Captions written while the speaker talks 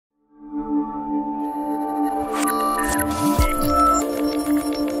Good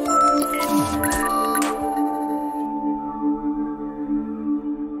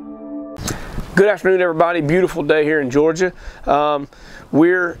afternoon, everybody. Beautiful day here in Georgia.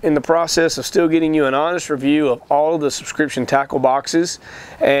 We're in the process of still getting you an honest review of all of the subscription tackle boxes.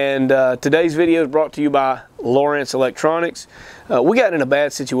 And today's video is brought to you by Lowrance Electronics. We got in a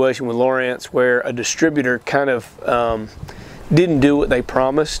bad situation with Lowrance where a distributor kind of didn't do what they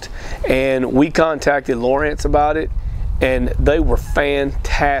promised. And we contacted Lowrance about it, and they were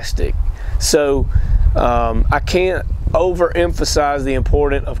fantastic. So I can't overemphasize the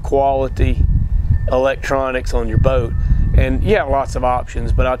importance of quality electronics on your boat. And you have lots of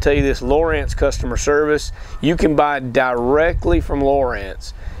options, but I'll tell you this, Lowrance customer service, you can buy directly from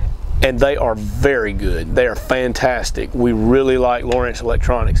Lowrance, and they are very good. They are fantastic. We really like Lowrance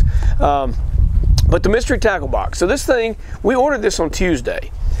Electronics. But the mystery tackle box, so this thing, we ordered this on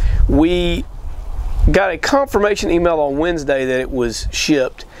Tuesday. We got a confirmation email on Wednesday that it was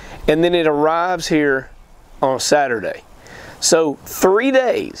shipped, and then it arrives here on Saturday. So 3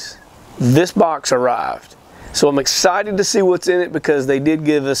 days, this box arrived. So I'm excited to see what's in it because they did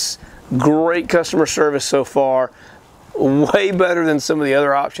give us great customer service so far, way better than some of the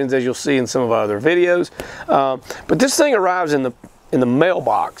other options as you'll see in some of our other videos. But this thing arrives in the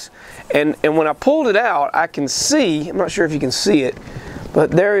mailbox, and when I pulled it out, I can see, I'm not sure if you can see it, but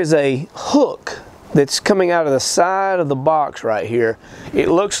there is a hook that's coming out of the side of the box right here. It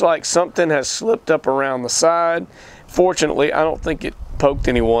looks like something has slipped up around the side. Fortunately, I don't think it poked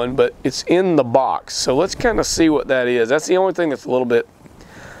anyone, but it's in the box. So let's kind of see what that is. That's the only thing that's a little bit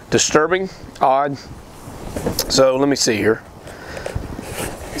disturbing, odd. So let me see here.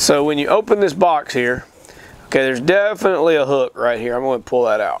 So when you open this box here, okay, there's definitely a hook right here. I'm going to pull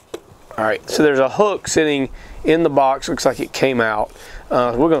that out. All right, so there's a hook sitting in the box. Looks like it came out.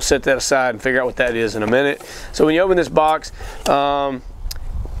 We're going to set that aside and figure out what that is in a minute. So when you open this box,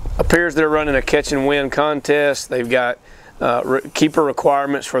 appears they're running a catch and win contest. They've got keeper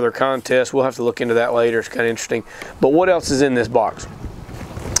requirements for their contest. We'll have to look into that later. It's kind of interesting. But what else is in this box?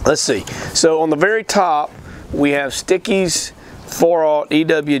 Let's see. So on the very top, we have Stickies 4/0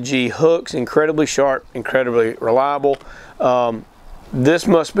 EWG hooks, incredibly sharp, incredibly reliable. This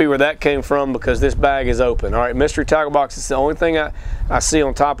must be where that came from because this bag is open. All right, mystery tackle box is the only thing I see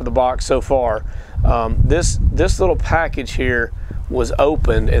on top of the box so far. This little package here was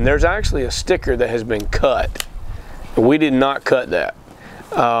opened, and there's actually a sticker that has been cut. We did not cut that,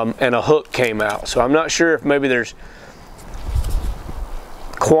 and a hook came out. So I'm not sure if maybe there's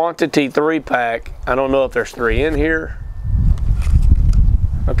quantity 3-pack. I don't know if there's 3 in here.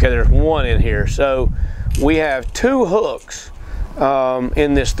 Okay, there's 1 in here. So we have 2 hooks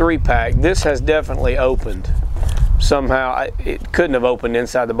in this 3-pack. This has definitely opened somehow. It couldn't have opened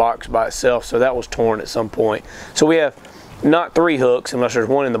inside the box by itself, so that was torn at some point. So we have not 3 hooks unless there's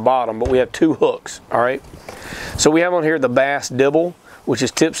 1 in the bottom, but we have 2 hooks. All right, so we have on here the Bass Dibble, which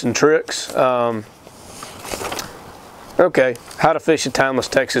is tips and tricks. Okay, how to fish a timeless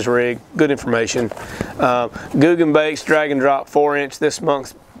Texas rig, good information. Googan Baits Drag and Drop 4-inch. This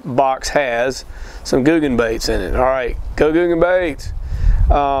month's box has some Googan Baits in it. All right, go Googan Baits.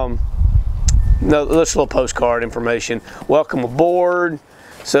 No, this little postcard information. Welcome aboard.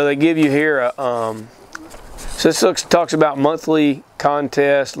 So they give you here a so this talks about monthly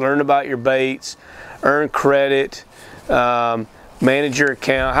contest, learn about your baits, earn credit, manage your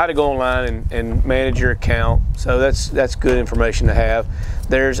account, how to go online and manage your account. So that's good information to have.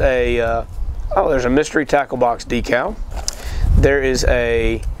 There's a there's a mystery tackle box decal. There is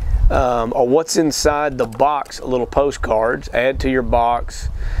a what's inside the box, a little postcards, add to your box.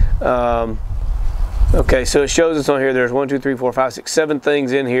 Okay, so it shows us on here there's 1, 2, 3, 4, 5, 6, 7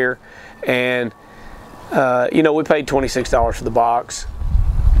 things in here, and you know, we paid $26 for the box,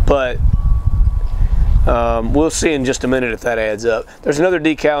 but we'll see in just a minute if that adds up. There's another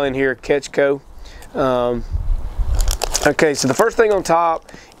decal in here, Ketchco. Okay, so the first thing on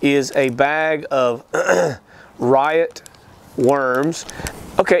top is a bag of Riot worms.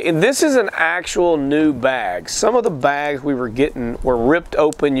 Okay, and this is an actual new bag. Some of the bags we were getting were ripped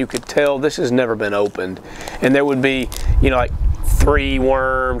open. You could tell this has never been opened. And there would be, you know, like 3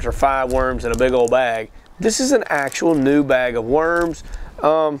 worms or 5 worms in a big old bag. This is an actual new bag of worms.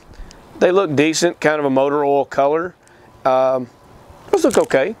 They look decent, kind of a motor oil color. Those look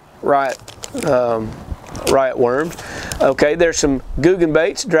okay, Riot worms. Okay, there's some Googan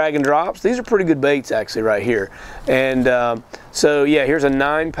Baits, Drag and Drops. These are pretty good baits actually right here. And so yeah, here's a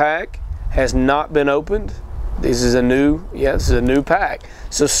 9-pack, has not been opened. This is a new, this is a new pack.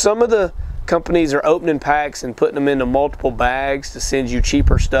 So some of the companies are opening packs and putting them into multiple bags to send you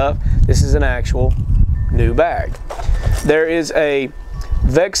cheaper stuff. This is an actual new bag. There is a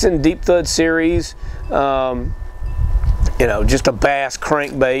Vexen Deep Thud series, you know, just a bass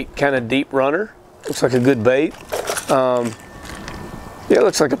crankbait, kind of deep runner. Looks like a good bait. Yeah, it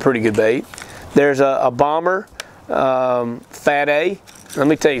looks like a pretty good bait. There's a Bomber Fat A. Let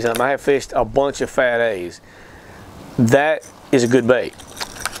me tell you something, I have fished a bunch of Fat A's. That is a good bait.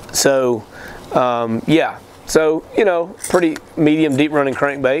 So, yeah. So, you know, pretty medium deep running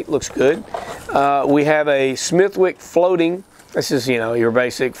crankbait, looks good. We have a Smithwick floating. This is, you know, your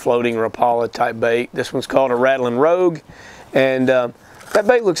basic floating Rapala type bait. This one's called a Rattling Rogue. And that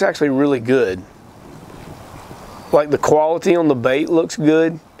bait looks actually really good. Like the quality on the bait looks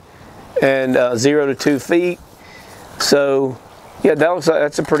good. And 0 to 2 feet. So, yeah,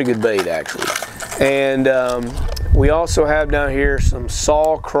 that's a pretty good bait actually. And we also have down here some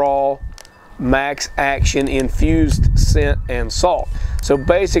Saw Crawl Max Action infused scent and salt. So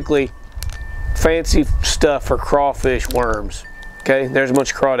basically, fancy stuff for crawfish worms. Okay, there's a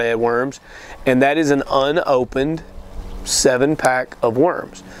bunch of crawdad worms, and that is an unopened 7-pack of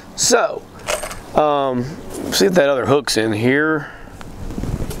worms. So, see if that other hook's in here.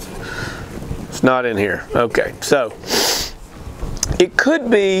 It's not in here. Okay, so it could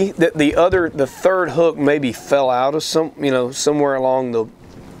be that the third hook maybe fell out of somewhere along the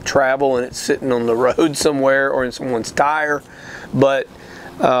travel, and it's sitting on the road somewhere or in someone's tire, but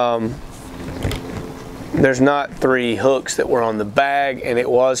there's not 3 hooks that were on the bag, and it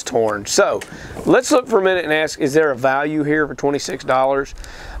was torn. So let's look for a minute and ask, is there a value here for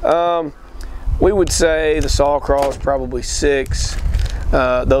 $26? We would say the Saw Crawl is probably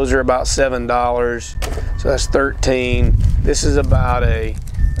 $6. Those are about $7, so that's $13. This is about a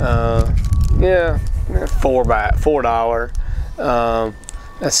yeah, $4.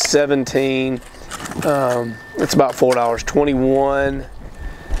 That's $17. It's about $4. $21.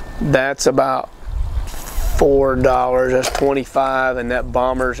 That's about $4. That's $25, and that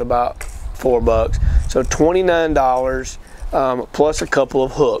Bomber's about $4. So $29 plus a couple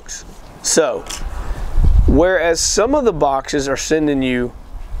of hooks. So, whereas some of the boxes are sending you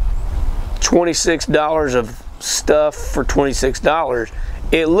 $26 of stuff for $26,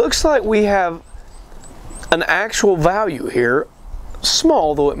 it looks like we have an actual value here,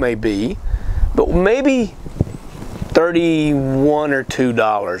 small though it may be, but maybe $31 or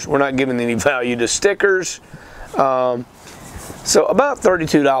 $2. We're not giving any value to stickers, so about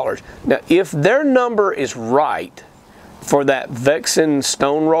 $32. Now, if their number is right for that Vexen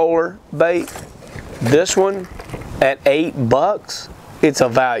Stone Roller bait, this one at $8, it's a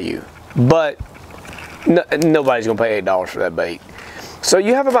value, but nobody's gonna pay $8 for that bait. So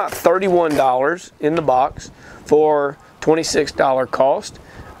you have about $31 in the box for $26 cost,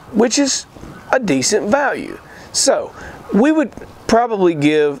 which is a decent value. So we would probably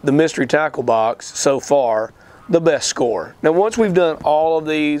give the mystery tackle box so far the best score. Now, once we've done all of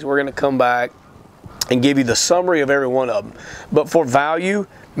these, we're gonna come back and give you the summary of every one of them. But for value,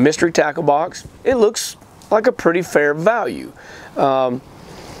 mystery tackle box, it looks like a pretty fair value.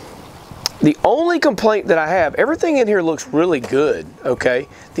 The only complaint that I have, everything in here looks really good, okay?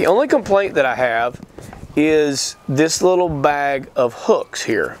 The only complaint that I have is this little bag of hooks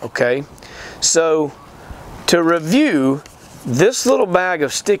here, okay? So, to review, this little bag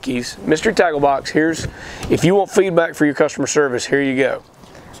of stickies, mystery tackle box, if you want feedback for your customer service, here you go.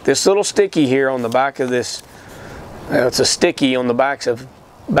 This little sticky here on the back of this, it's a sticky on the back of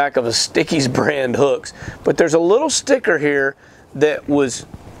a Stickies brand hooks, but there's a little sticker here that was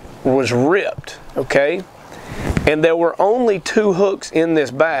ripped, okay? And there were only 2 hooks in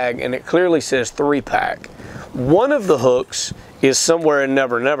this bag, and it clearly says 3-pack. One of the hooks is somewhere in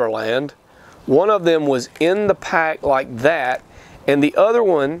Never Never Land. One of them was in the pack like that, and the other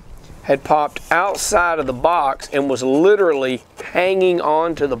one had popped outside of the box and was literally hanging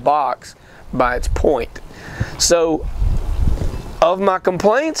onto the box by its point. So, of my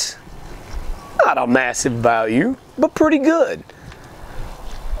complaints, not a massive value, but pretty good.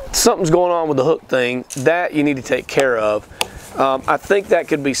 Something's going on with the hook thing that you need to take care of. I think that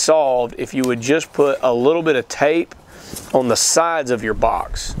could be solved if you would just put a little bit of tape on the sides of your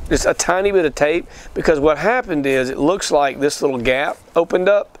box. Just a tiny bit of tape, because what happened is it looks like this little gap opened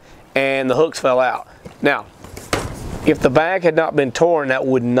up and the hooks fell out. Now, if the bag had not been torn, that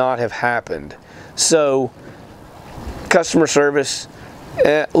would not have happened. So, customer service,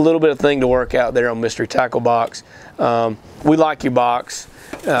 a little bit of thing to work out there on Mystery Tackle Box. We like your box.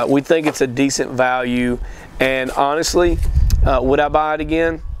 We think it's a decent value, and honestly, would I buy it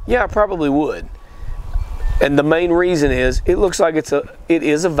again? Yeah, I probably would. And the main reason is it looks like it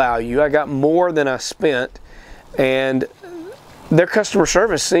is a value. I got more than I spent, and their customer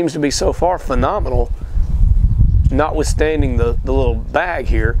service seems to be so far phenomenal notwithstanding the little bag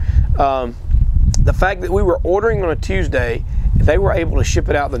here, the fact that we were ordering on a Tuesday, they were able to ship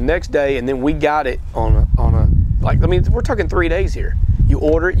it out the next day, and then we got it on a like, I mean, we're talking 3 days here. You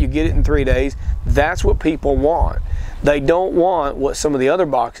order it, you get it in 3 days. That's what people want. They don't want what some of the other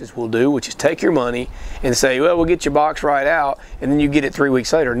boxes will do, which is take your money and say, well, we'll get your box right out, and then you get it 3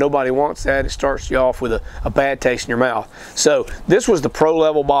 weeks later. Nobody wants that. It starts you off with a bad taste in your mouth. So this was the Pro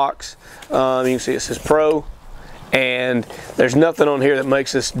level box. You can see it says Pro, and there's nothing on here that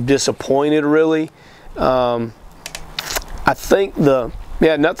makes us disappointed, really. I think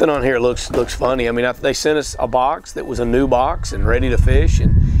nothing on here looks funny. I mean, they sent us a box that was a new box and ready to fish,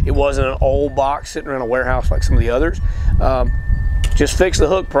 and it wasn't an old box sitting around a warehouse like some of the others. Just fix the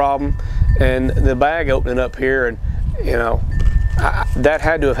hook problem and the bag opening up here, and you know, that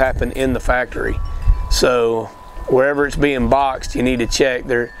had to have happened in the factory. So wherever it's being boxed, you need to check.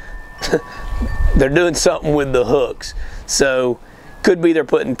 They're doing something with the hooks. So could be they're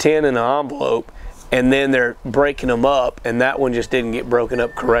putting 10 in an envelope, and then they're breaking them up, and that one just didn't get broken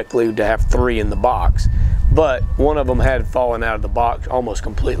up correctly to have 3 in the box. But one of them had fallen out of the box almost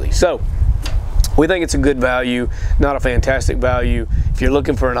completely. So we think it's a good value, not a fantastic value. If you're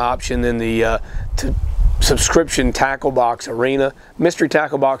looking for an option in the subscription tackle box arena, Mystery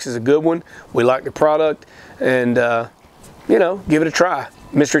Tackle Box is a good one. We like the product, and you know, give it a try.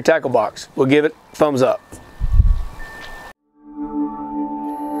 Mystery Tackle Box. We'll give it thumbs up.